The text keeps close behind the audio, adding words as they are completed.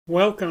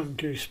Welcome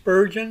to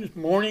Spurgeon's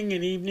Morning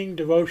and Evening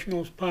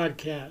Devotionals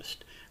Podcast.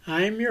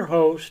 I am your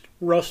host,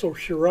 Russell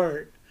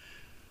Sherrard.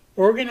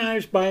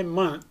 Organized by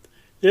month,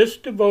 this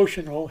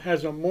devotional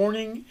has a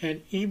morning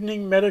and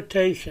evening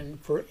meditation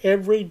for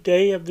every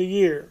day of the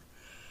year.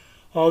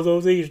 Although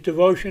these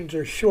devotions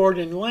are short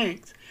in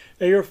length,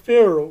 they are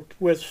filled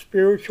with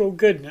spiritual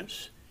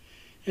goodness.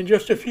 In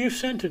just a few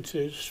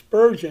sentences,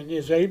 Spurgeon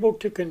is able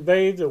to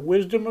convey the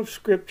wisdom of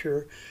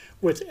Scripture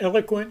with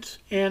eloquence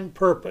and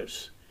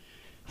purpose.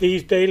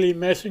 These daily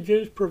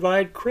messages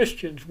provide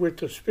Christians with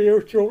the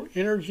spiritual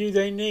energy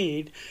they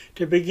need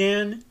to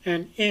begin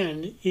and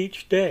end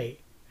each day.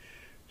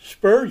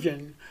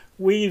 Spurgeon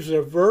weaves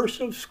a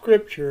verse of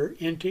Scripture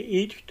into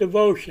each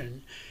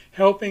devotion,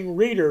 helping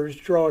readers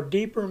draw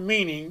deeper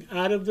meaning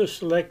out of the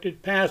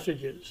selected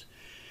passages.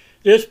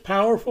 This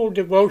powerful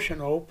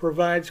devotional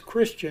provides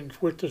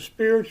Christians with the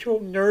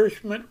spiritual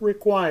nourishment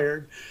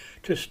required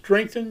to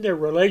strengthen their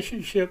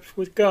relationships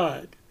with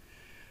God.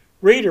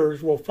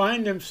 Readers will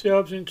find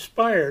themselves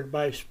inspired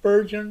by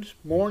Spurgeon's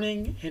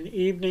morning and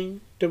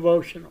evening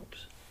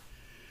devotionals.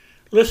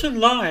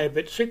 Listen live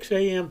at 6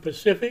 a.m.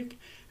 Pacific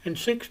and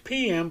 6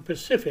 p.m.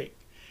 Pacific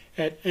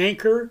at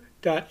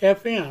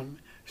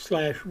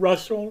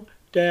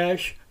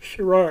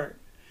anchor.fm/Russell-Sherrard.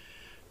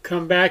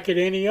 Come back at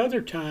any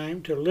other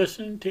time to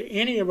listen to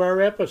any of our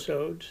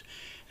episodes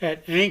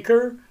at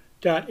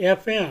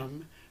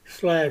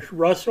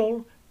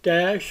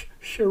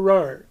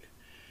anchor.fm/Russell-Sherrard.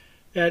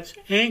 That's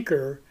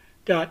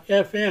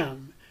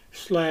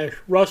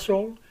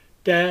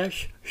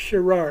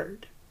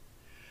anchor.fm/Russell-Sherrard.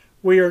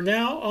 We are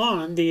now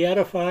on the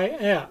Edify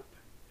app.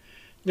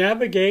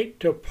 Navigate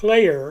to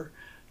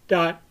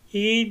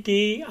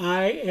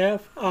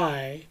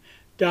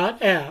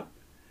player.edifi.app,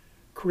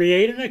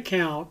 create an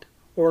account,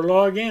 or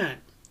log in.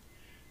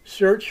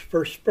 Search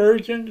for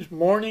Spurgeon's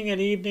Morning and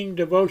Evening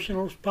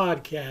Devotionals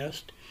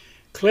Podcast,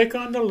 click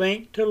on the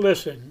link to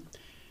listen,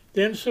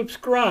 then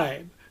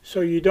subscribe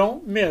so you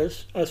don't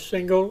miss a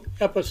single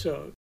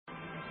episode.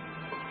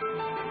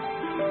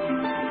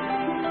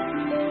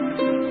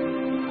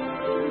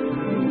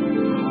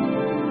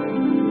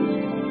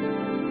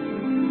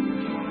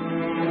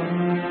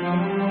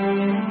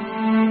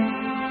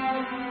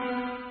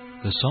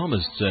 The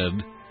psalmist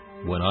said,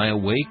 "When I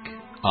awake,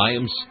 I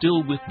am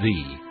still with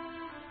thee."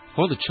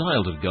 For the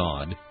child of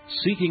God,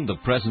 seeking the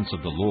presence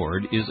of the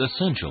Lord is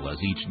essential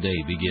as each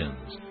day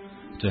begins.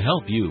 To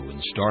help you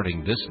in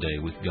starting this day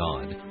with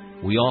God,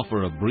 we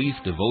offer a brief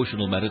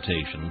devotional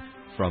meditation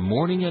from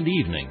morning and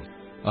evening,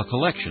 a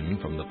collection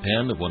from the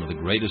pen of one of the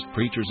greatest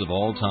preachers of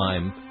all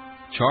time,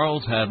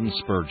 Charles Haddon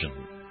Spurgeon.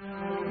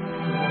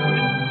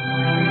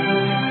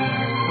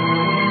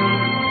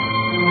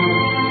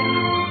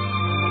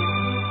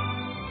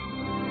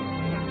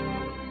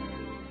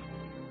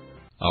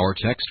 Our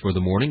text for the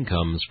morning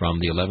comes from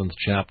the 11th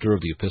chapter of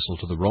the Epistle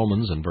to the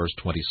Romans in verse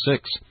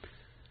 26.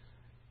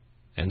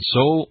 "And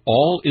so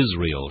all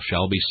Israel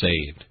shall be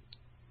saved."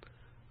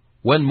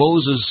 When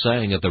Moses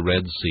sang at the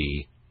Red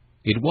Sea,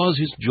 it was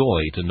his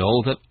joy to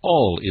know that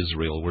all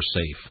Israel were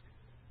safe.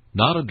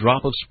 Not a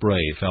drop of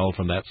spray fell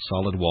from that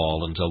solid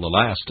wall until the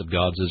last of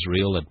God's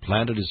Israel had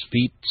planted his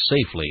feet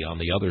safely on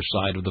the other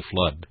side of the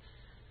flood.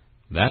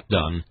 That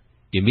done,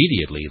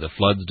 immediately the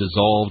floods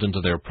dissolved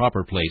into their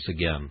proper place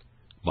again,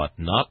 but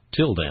not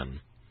till then.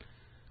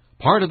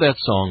 Part of that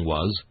song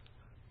was,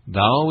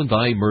 "Thou in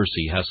thy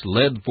mercy hast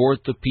led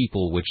forth the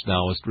people which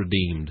thou hast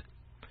redeemed."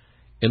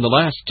 In the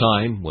last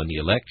time, when the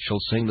elect shall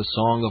sing the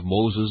song of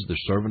Moses, the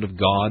servant of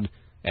God,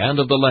 and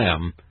of the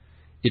Lamb,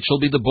 it shall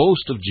be the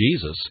boast of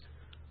Jesus,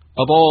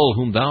 "Of all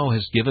whom thou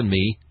hast given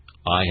me,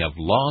 I have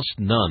lost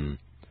none."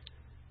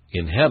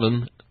 In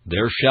heaven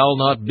there shall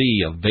not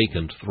be a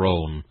vacant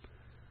throne,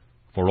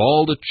 for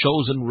all the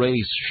chosen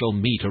race shall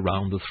meet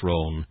around the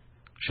throne,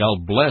 shall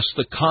bless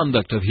the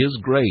conduct of His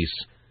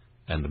grace,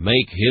 and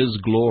make His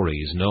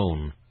glories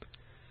known.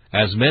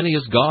 As many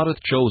as God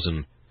hath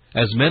chosen,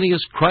 as many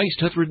as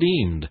Christ hath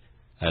redeemed,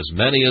 as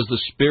many as the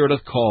Spirit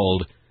hath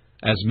called,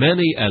 as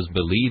many as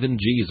believe in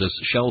Jesus,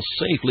 shall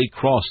safely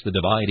cross the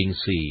dividing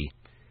sea.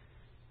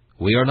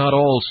 We are not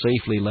all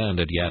safely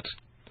landed yet.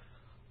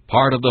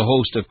 Part of the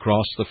host have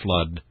crossed the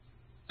flood,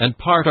 and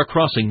part are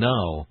crossing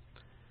now.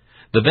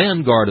 The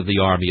vanguard of the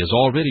army has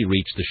already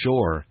reached the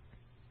shore.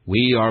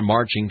 We are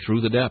marching through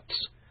the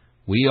depths.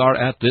 We are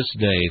at this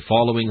day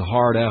following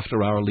hard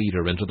after our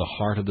leader into the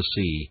heart of the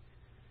sea.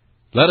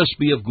 Let us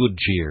be of good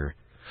cheer.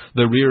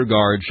 The rear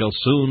guard shall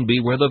soon be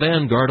where the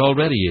vanguard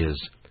already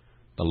is.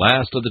 The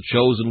last of the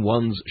chosen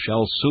ones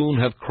shall soon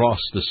have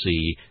crossed the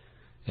sea,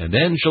 and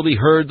then shall be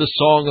heard the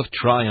song of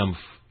triumph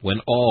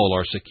when all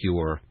are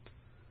secure.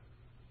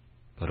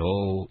 But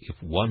oh, if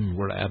one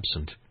were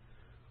absent!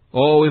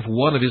 Oh, if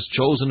one of his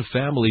chosen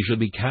family should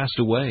be cast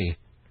away!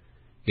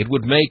 It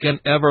would make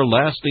an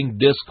everlasting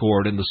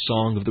discord in the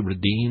song of the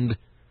redeemed,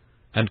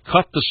 and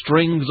cut the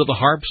strings of the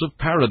harps of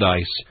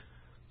paradise,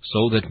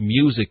 so that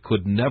music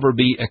could never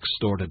be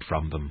extorted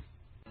from them.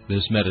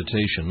 This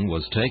meditation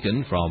was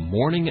taken from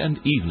Morning and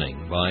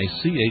Evening by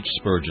C.H.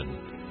 Spurgeon.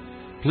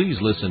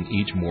 Please listen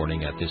each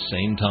morning at this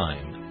same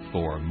time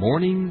for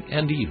Morning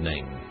and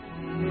Evening.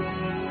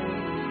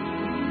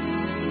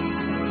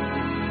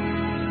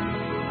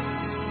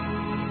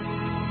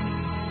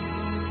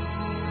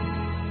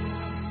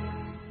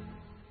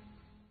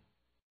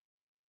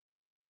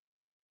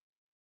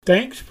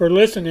 Thanks for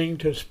listening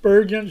to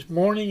Spurgeon's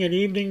Morning and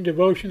Evening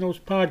Devotionals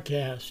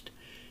podcast.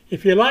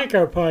 If you like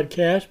our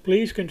podcast,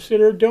 please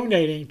consider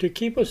donating to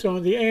keep us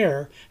on the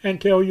air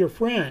and tell your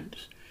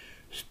friends.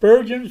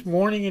 Spurgeon's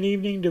Morning and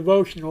Evening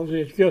Devotionals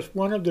is just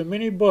one of the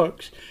many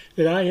books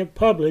that I have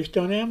published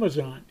on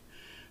Amazon.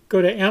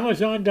 Go to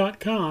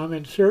Amazon.com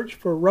and search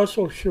for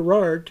Russell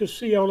Sherrard to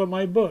see all of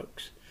my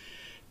books.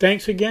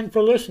 Thanks again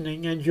for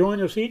listening, and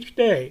join us each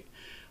day,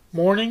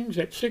 mornings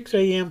at 6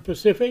 a.m.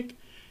 Pacific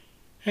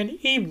and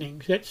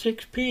evenings at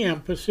 6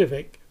 p.m.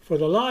 Pacific for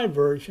the live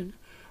version,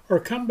 or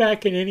come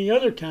back at any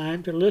other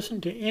time to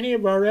listen to any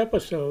of our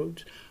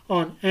episodes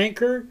on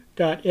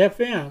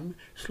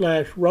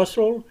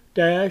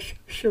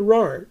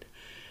anchor.fm/Russell-Sherrard.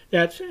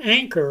 That's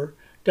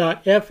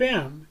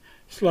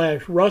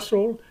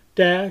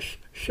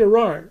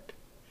anchor.fm/Russell-Sherrard.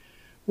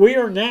 We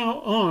are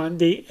now on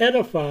the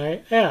Edify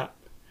app.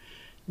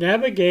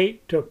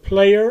 Navigate to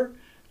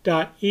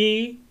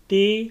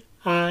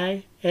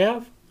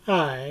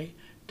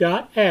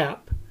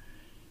player.edifi.app.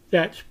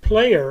 That's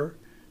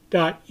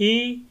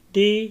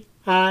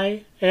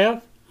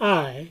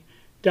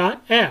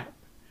player.edifi.app.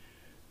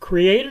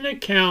 Create an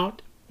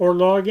account or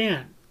log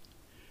in.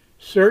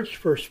 Search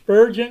for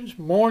Spurgeon's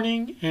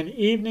Morning and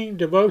Evening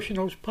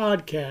Devotionals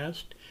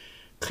podcast.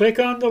 Click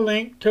on the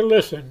link to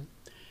listen,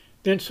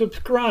 then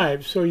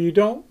subscribe so you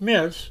don't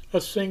miss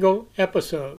a single episode.